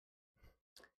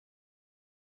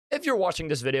if you're watching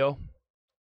this video,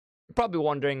 you're probably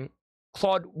wondering,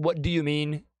 Claude, what do you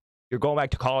mean you're going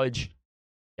back to college?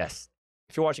 Yes.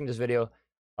 If you're watching this video,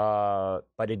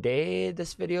 by the day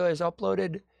this video is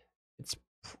uploaded, it's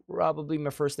probably my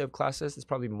first day of classes. It's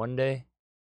probably Monday.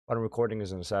 What I'm recording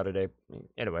is on a Saturday.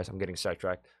 Anyways, I'm getting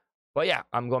sidetracked. But yeah,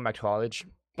 I'm going back to college.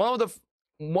 One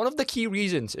of the key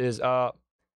reasons is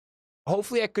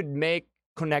hopefully I could make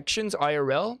connections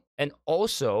IRL, and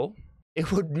also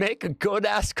it would make a good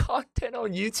ass content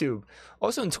on YouTube,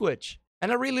 also on Twitch.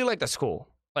 And I really like the school.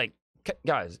 Like,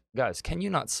 guys, can you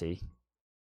not see?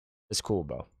 It's cool,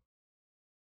 bro.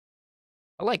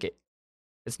 I like it.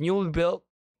 It's newly built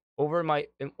over my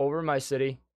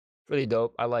city. Really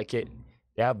dope. I like it.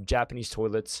 They have Japanese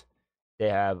toilets. They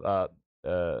have a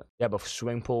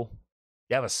swimming pool.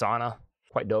 They have a sauna.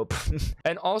 Quite dope.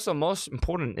 And also, most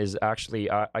important is actually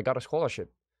I got a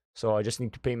scholarship, so I just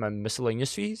need to pay my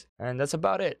miscellaneous fees, and that's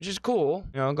about it. Which is cool,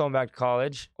 you know, going back to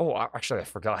college. Oh, actually, I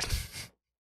forgot.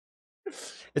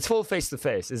 It's full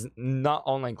face-to-face. It's not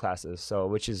online classes, so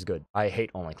which is good. I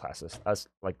hate online classes. That's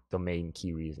like the main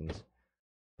key reasons.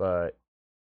 But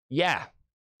yeah,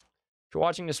 if you're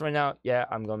watching this right now, yeah,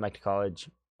 I'm going back to college.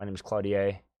 My name is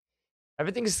Clodeie.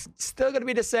 Everything's still gonna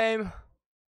be the same,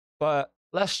 but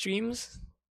less streams.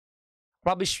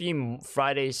 Probably stream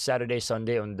Friday, Saturday,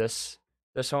 Sunday on this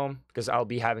home because I'll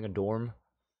be having a dorm.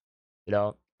 You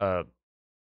know,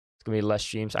 it's gonna be less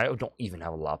streams. I don't even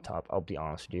have a laptop. I'll be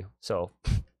honest with you. So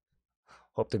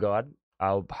hope to God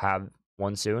I'll have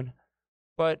one soon.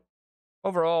 But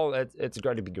overall, it's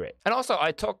going to be great. And also,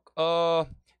 I took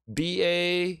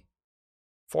BA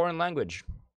foreign language.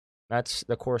 That's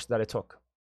the course that I took.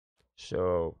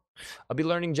 So I'll be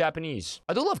learning Japanese.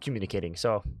 I do love communicating,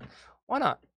 so why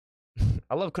not?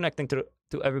 I love connecting to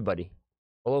everybody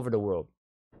all over the world.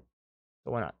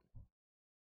 So why not?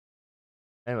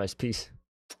 Anyways, peace.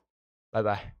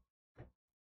 Bye-bye.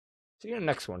 See you in the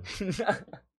next one.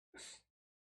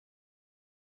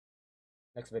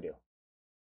 Next video.